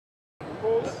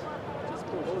pose. Just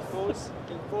pose. Pose.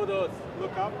 In photos,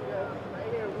 look up. Right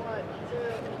here, 1, 2,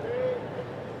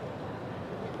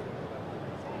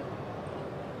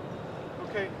 3.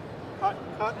 Okay. Cut.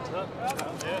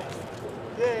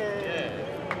 Yeah.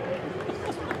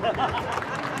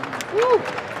 Woo!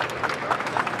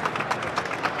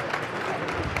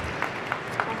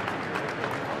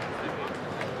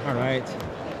 All right.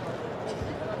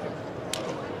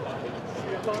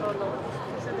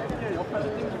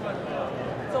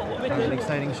 An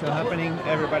exciting show happening.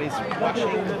 Everybody's watching.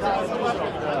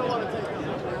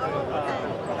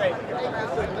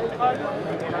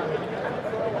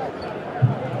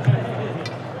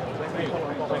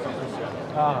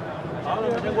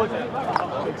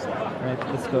 Right,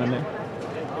 let's go in there.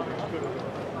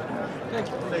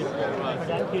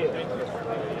 Thank you.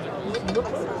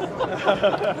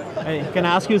 Hey, can I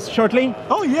ask you shortly?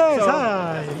 Oh yes, So-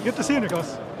 hi. Good to see you,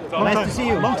 Nicholas. Nice to see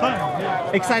you. Long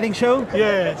time. Exciting show.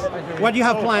 Yes. What do you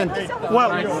have planned?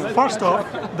 Well, first off,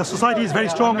 the society is very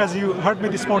strong, as you heard me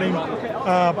this morning.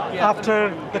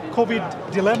 After the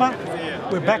COVID dilemma,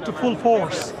 we're back to full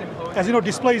force. As you know,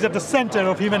 display is at the center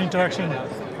of human interaction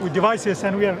with devices,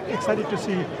 and we are excited to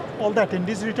see all the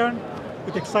attendees return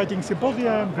with exciting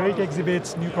symposium, great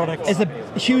exhibits, new products. It's a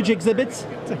huge exhibit.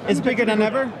 It's bigger than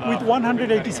ever. With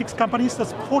 186 companies,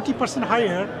 that's 40%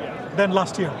 higher than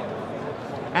last year.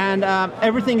 And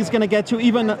everything is going to get to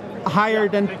even higher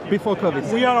than before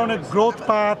COVID. We are on a growth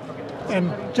path,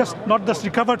 and just not just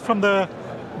recovered from the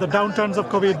downturns of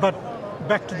COVID, but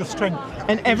back to the strength.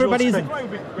 And visual everybody's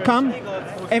strength. come.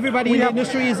 Everybody in the have-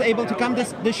 industry is able to come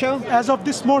this show. As of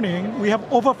this morning, we have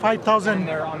over 5,000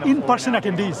 in-person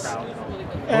attendees,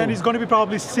 and it's going to be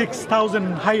probably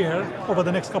 6,000 higher over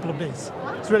the next couple of days.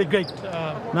 It's really great.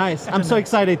 Nice. I'm so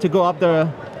excited to go up the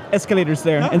escalators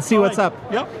there and see what's up.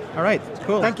 Yep. All right.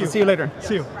 Cool. Thank you. See you later.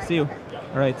 See you. See you.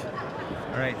 All right.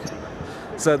 All right.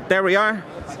 So there we are.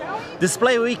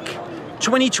 Display Week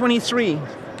 2023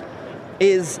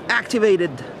 is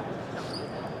activated.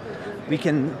 We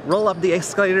can roll up the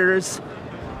escalators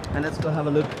and let's go have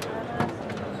a look.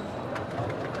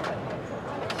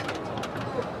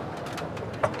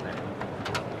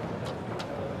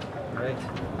 All right.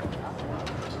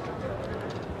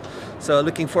 So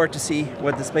looking forward to see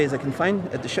what displays I can find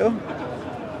at the show.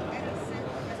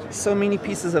 So many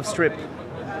pieces of strip.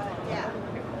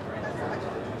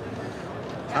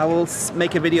 I will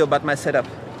make a video about my setup.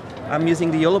 I'm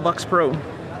using the YOLO Box Pro.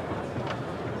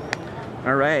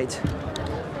 All right.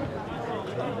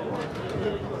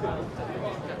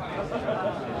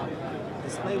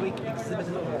 Display Week exhibit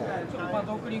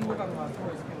hall.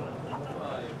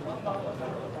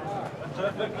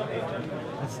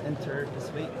 Let's enter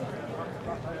this week.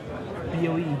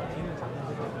 BOE.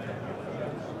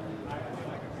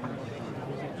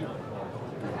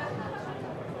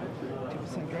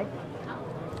 Drop.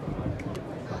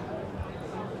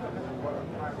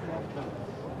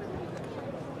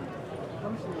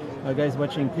 Guys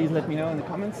watching, please let me know in the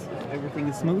comments if everything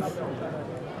is smooth.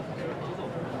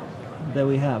 There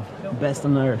we have best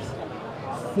on earth.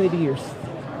 30th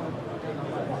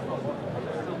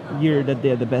year that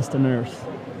they're the best on earth.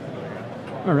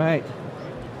 All right.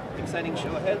 Exciting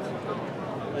show ahead.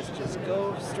 Let's just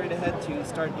go straight ahead to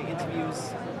start the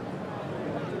interviews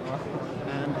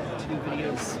and 2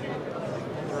 videos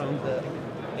around the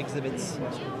exhibits.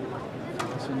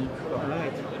 All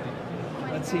right.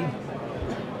 Let's see.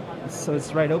 So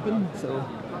it's right open, so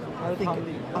I think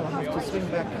I'll have to swing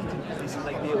back to places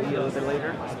like BOE a little bit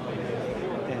later.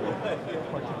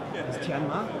 There's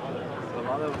Tianma. A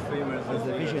lot of famous. There's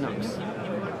the Vision Ops.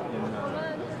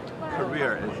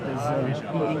 Career. There's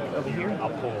e-ink over here.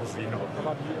 Apples, you know.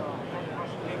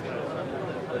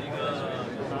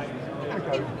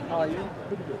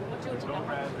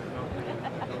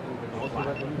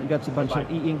 We got a bunch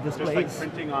of e-ink Just like displays.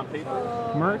 printing on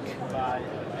paper. Merck.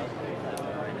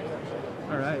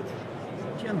 All right.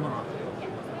 Tianma.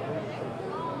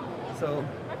 So,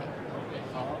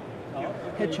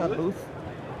 headshot booth.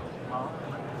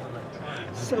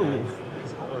 So,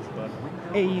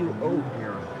 AUO.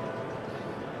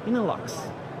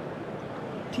 Innolux.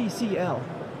 TCL.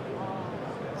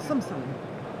 Samsung.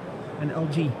 And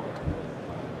LG.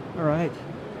 All right.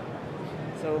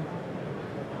 So,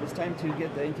 it's time to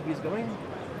get the interviews going.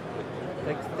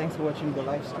 Thanks for watching the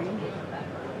live stream.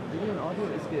 Video and audio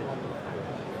is good.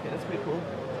 Yeah, that's pretty cool.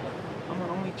 I'm on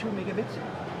only 2 megabits.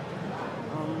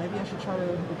 Maybe I should try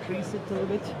to increase it a little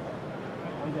bit.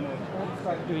 I'm gonna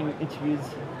start doing interviews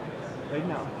right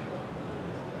now.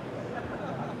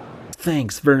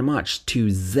 thanks very much to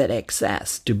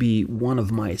ZXS to be one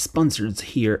of my sponsors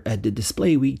here at the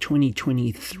Display Week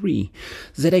 2023.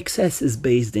 ZXS is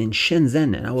based in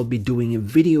Shenzhen, and I will be doing a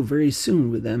video very soon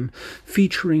with them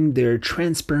featuring their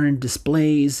transparent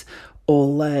displays,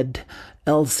 OLED,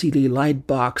 LCD light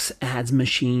box, ads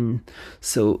machine.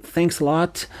 So thanks a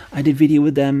lot. I did a video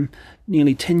with them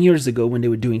nearly 10 years ago when they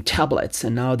were doing tablets,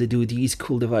 and now they do these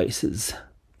cool devices.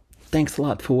 Thanks a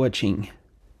lot for watching.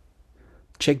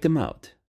 Check them out.